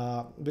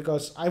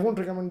 Because I won't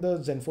recommend the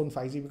Zenfone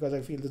 5G because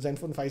I feel the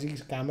Zenfone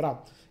 5G's camera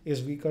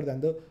is weaker than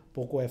the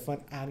Poco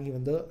F1 and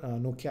even the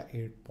Nokia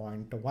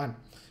 8.1.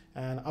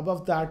 And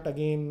above that,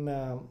 again,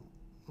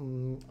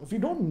 if you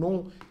don't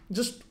know,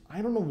 just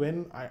I don't know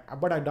when,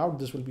 but I doubt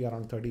this will be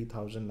around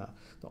 30,000.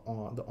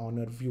 The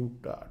Honor View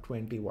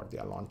 20, what they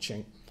are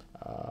launching.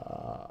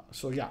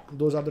 So yeah,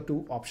 those are the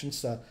 2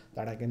 options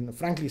that I can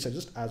frankly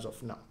suggest as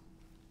of now.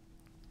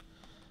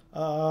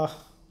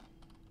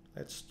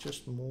 Let's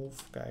just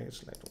move,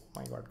 guys. Like, oh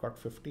my god, got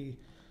 50.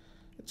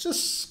 It's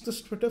just,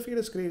 this Twitter feed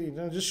is crazy. You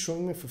know, just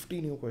showing me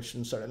 50 new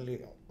questions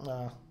suddenly.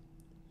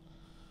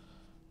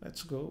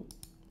 Let's go.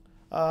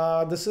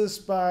 This is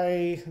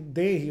by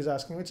Day. He's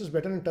asking, which is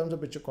better in terms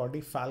of picture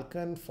quality,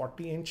 Falcon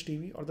 40-inch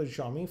TV or the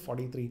Xiaomi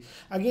 43?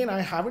 Again,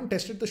 I haven't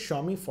tested the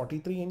Xiaomi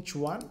 43-inch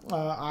one.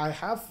 I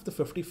have the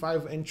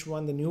 55-inch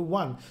one, the new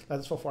one, that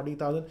is for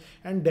 40,000.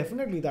 And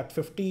definitely that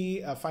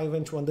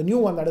 55-inch one, the new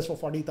one that is for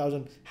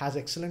 40,000, has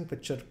excellent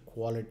picture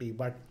quality.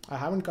 But I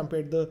haven't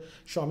compared the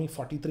Xiaomi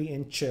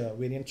 43-inch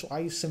variant. So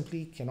I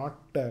simply cannot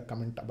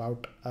comment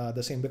about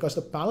the same because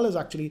the panel is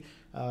actually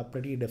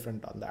pretty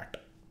different on that.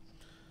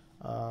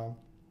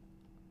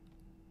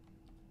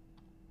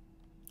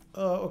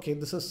 Okay,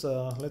 this is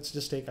let's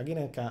just take again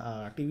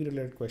a TV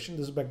related question.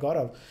 This is by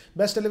Gaurav.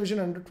 Best television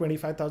under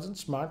 25,000,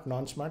 smart,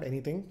 non-smart,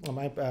 anything.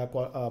 My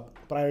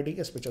priority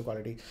is picture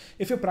quality.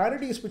 If your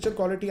priority is picture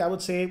quality, I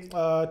would say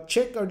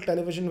check a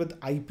television with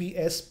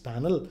IPS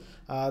panel.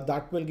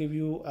 That will give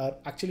you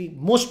actually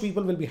most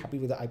people will be happy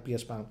with the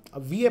IPS panel.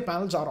 VA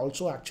panels are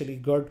also actually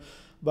good,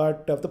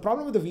 but the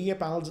problem with the VA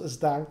panels is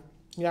that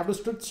you have to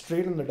sit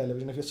straight in the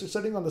television. If you're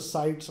sitting on the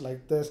sides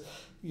like this,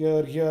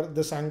 here,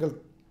 this angle,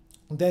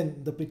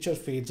 then the picture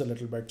fades a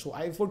little bit. So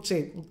I would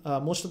say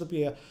most of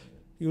the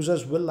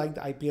users will like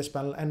the IPS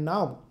panel. And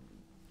now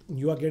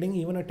you are getting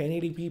even a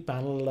 1080p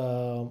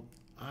panel.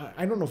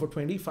 I don't know, for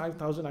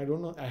 25,000, I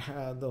don't know. I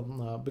have the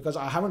because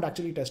I haven't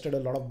actually tested a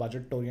lot of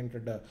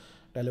budget-oriented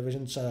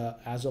televisions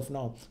as of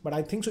now. But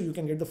I think so you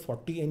can get the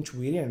 40-inch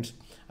variants.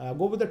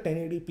 Go with the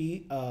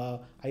 1080p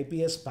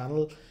IPS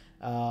panel.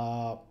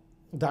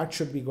 that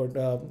should be good.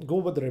 Go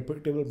with the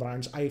reputable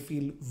brands. I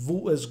feel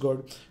Voo is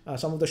good.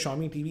 Some of the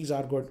Xiaomi TVs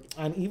are good,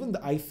 and even the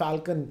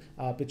iFalcon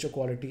picture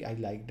quality, I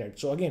liked it.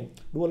 So again,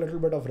 do a little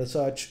bit of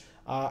research.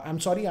 I'm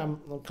sorry, I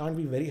can't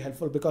be very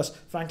helpful because,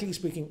 frankly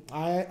speaking,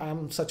 I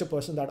am such a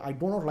person that I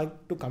do not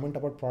like to comment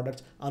about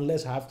products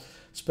unless I have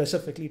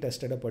specifically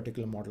tested a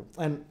particular model.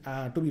 And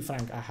to be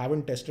frank, I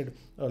haven't tested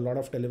a lot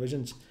of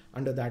televisions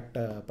under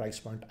that price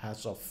point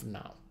as of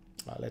now.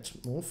 Let's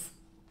move.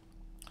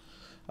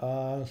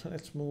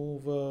 Let's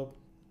move.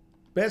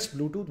 Best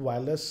Bluetooth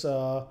wireless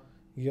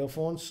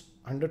earphones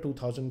under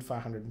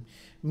 2,500.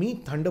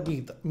 Meet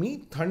Thunderbeat.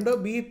 Meet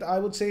Thunderbeat, I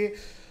would say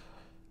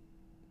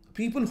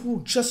people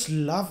who just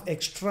love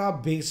extra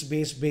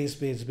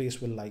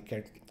bass will like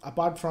it.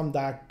 Apart from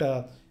that,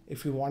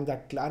 if you want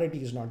that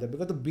clarity is not there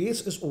because the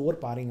bass is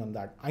overpowering on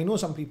that. I know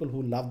some people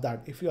who love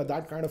that. If you are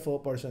that kind of a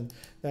person,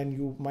 then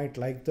you might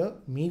like the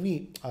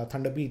maybe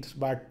Thunderbeats,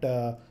 but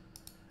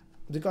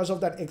because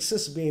of that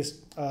excess bass,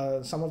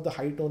 some of the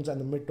high tones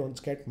and the mid tones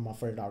get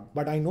muffled out.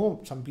 But I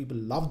know some people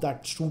love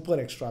that super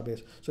extra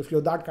bass. So if you're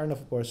that kind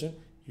of a person,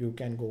 you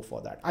can go for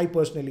that. I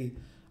personally,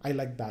 I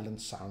like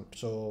balanced sound.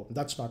 So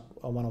that's not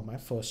one of my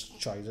first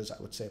choices,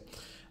 I would say.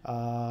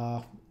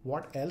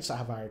 What else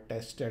have I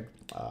tested?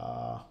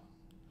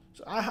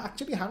 So I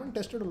actually haven't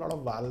tested a lot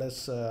of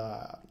wireless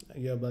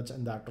earbuds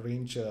in that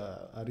range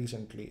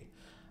recently.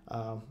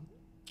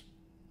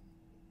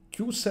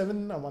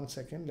 Q7, one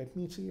second, let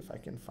me see if I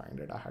can find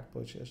it. I had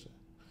purchased it.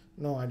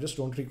 No, I just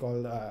don't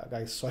recall,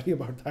 guys. Sorry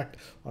about that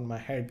on my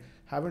head.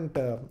 Haven't,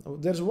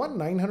 there's one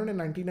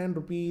 999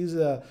 rupees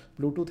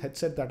Bluetooth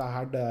headset that I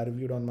had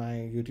reviewed on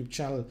my YouTube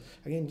channel.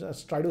 Again,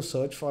 just try to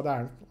search for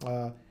that.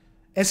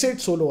 S8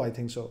 Solo, I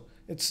think so.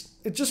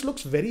 It just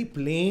looks very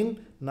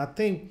plain,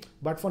 nothing.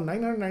 But for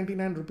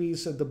 999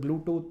 rupees, the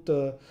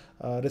Bluetooth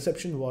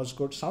reception was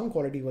good. Sound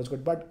quality was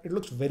good, but it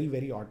looks very,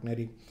 very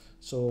ordinary.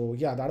 So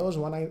yeah, that was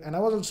one. And I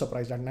was also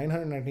surprised at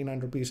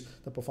 999 rupees,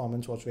 the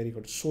performance was very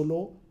good.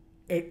 Solo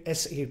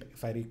S8,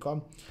 if I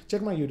recall.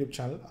 Check my YouTube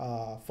channel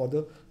for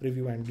the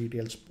review and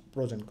details,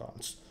 pros and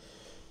cons.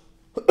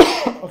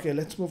 Okay,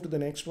 let's move to the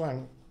next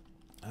one.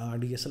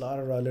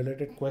 DSLR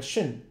related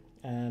question.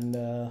 And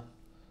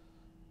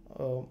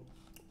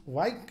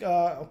why,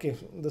 okay,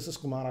 this is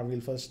Kumara,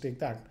 we'll first take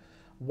that.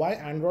 Why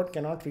Android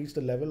cannot reach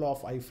the level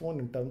of iPhone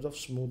in terms of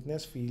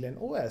smoothness, feel and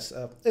OS?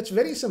 It's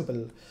very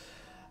simple.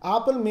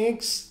 Apple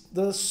makes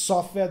the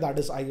software, that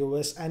is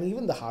iOS, and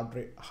even the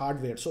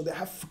hardware. So they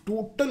have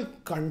total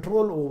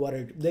control over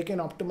it. They can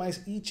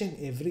optimize each and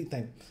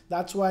everything.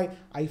 That's why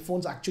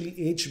iPhones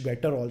actually age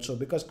better also,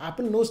 because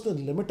Apple knows the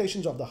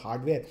limitations of the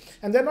hardware.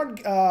 And they're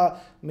not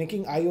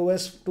making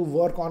iOS to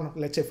work on,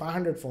 let's say,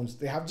 500 phones.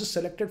 They have just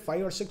selected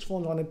 5 or 6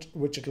 phones on it,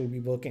 which it will be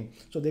working.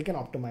 So they can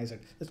optimize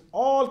it. It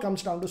all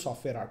comes down to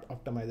software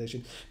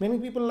optimization. Many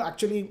people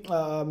actually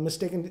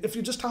mistaken, if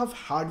you just have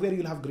hardware,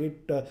 you'll have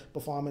great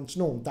performance.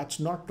 No,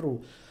 that's not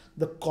true.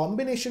 The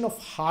combination of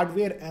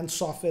hardware and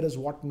software is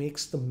what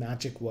makes the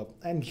magic work.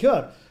 And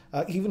here,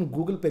 even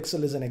Google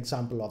Pixel is an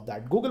example of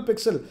that. Google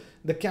Pixel,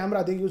 the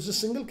camera, they use a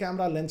single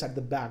camera lens at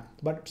the back,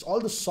 but it's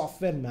all the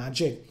software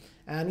magic.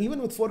 And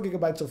even with 4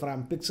 gigabytes of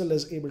RAM, Pixel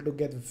is able to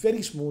get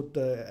very smooth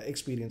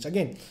experience.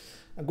 Again,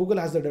 Google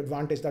has that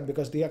advantage that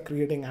because they are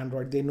creating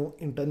Android, they know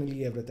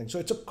internally everything. So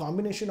it's a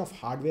combination of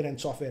hardware and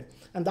software.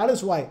 And that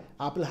is why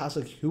Apple has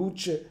a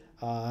huge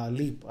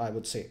leap, I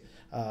would say.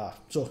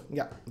 So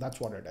yeah,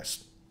 that's what it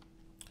is.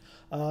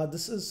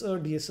 This is a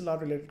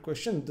DSLR related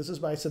question. This is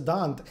by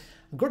Siddhant.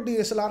 Good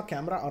DSLR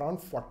camera around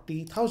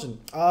 40,000.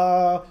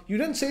 You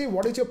didn't say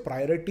what is your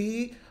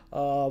priority.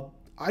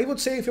 I would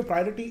say if your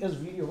priority is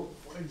video,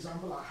 for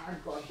example, I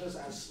had got this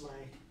as my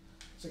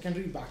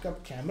secondary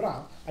backup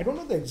camera. I don't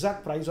know the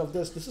exact price of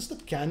this. This is the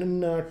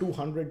Canon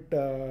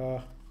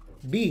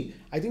 200D.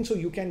 I think so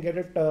you can get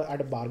it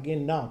at a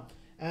bargain now.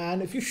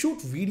 And if you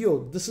shoot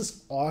video, this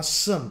is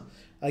awesome.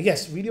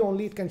 Yes, video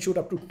only, it can shoot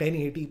up to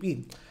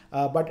 1080p.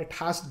 But it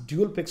has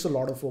dual pixel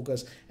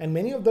autofocus, and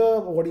many of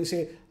the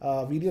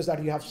videos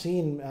that you have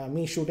seen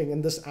me shooting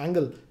in this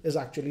angle is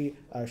actually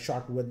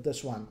shot with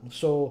this one.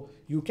 So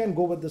you can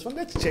go with this one.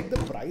 Let's check the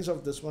price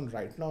of this one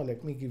right now.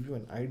 Let me give you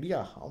an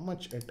idea how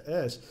much it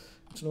is.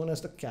 It's known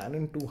as the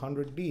Canon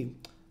 200D.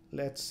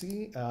 Let's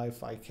see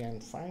if I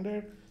can find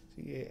it.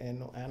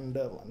 CANO, and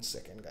 1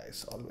 second,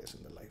 guys, always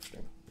in the live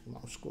stream.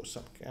 Mouse goes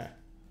up.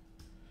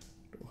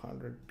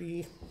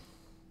 200D.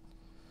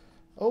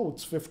 Oh,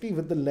 it's 50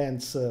 with the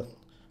lens.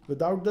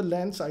 Without the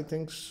lens, I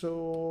think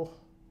so.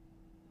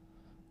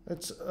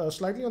 It's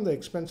slightly on the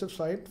expensive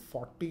side.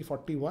 40,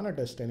 41 it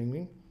is telling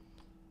me.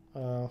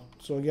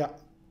 So yeah.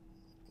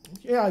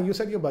 Yeah, you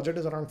said your budget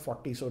is around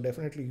 40. So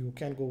definitely you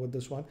can go with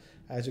this one,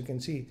 as you can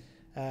see.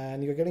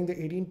 And you're getting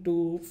the 18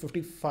 to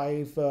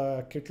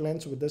 55 kit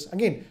lens with this.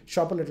 Again,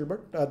 shop a little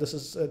bit. This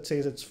is, it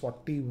says it's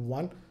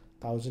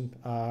 41,000.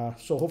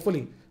 So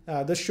hopefully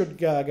this should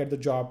get the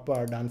job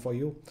done for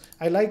you.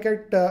 I like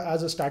it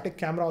as a static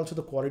camera. Also,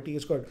 the quality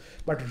is good,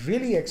 but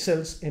really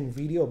excels in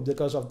video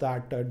because of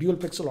that dual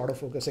pixel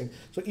autofocusing.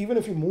 So even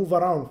if you move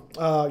around,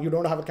 you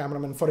don't have a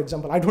cameraman. For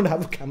example, I don't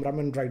have a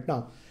cameraman right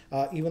now.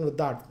 Even with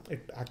that,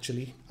 it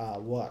actually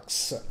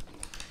works.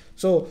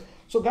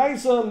 So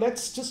guys,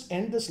 let's just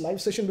end this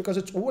live session because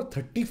it's over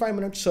 35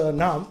 minutes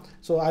now.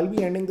 So I'll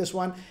be ending this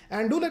one.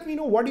 And do let me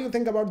know, what do you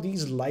think about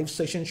these live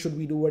sessions? Should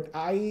we do it?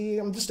 I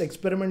am just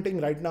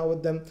experimenting right now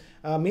with them.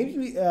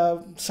 Maybe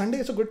Sunday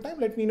is a good time.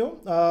 Let me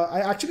know.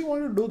 I actually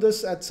want to do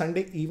this at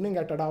Sunday evening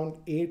at around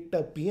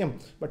 8 p.m.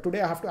 But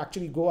today I have to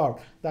actually go out.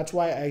 That's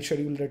why I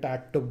scheduled it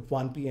at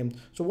 1 p.m.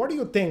 So what do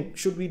you think?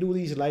 Should we do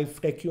these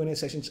live tech Q&A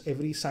sessions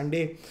every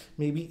Sunday,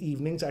 maybe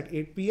evenings at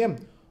 8 p.m.?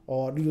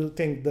 Or do you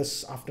think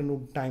this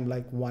afternoon time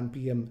like 1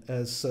 p.m.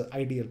 is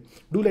ideal?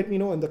 Do let me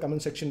know in the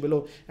comment section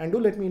below, and do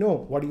let me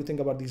know what do you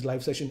think about these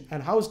live sessions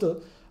and how's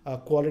the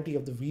quality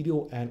of the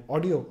video and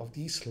audio of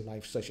these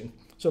live sessions.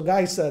 So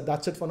guys,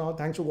 that's it for now.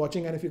 Thanks for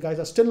watching, and if you guys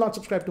are still not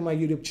subscribed to my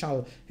YouTube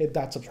channel, hit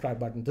that subscribe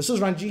button. This is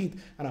Ranjit,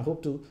 and I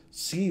hope to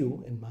see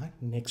you in my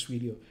next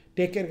video.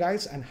 Take care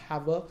guys, and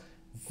have a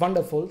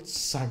wonderful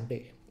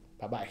Sunday.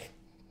 Bye-bye.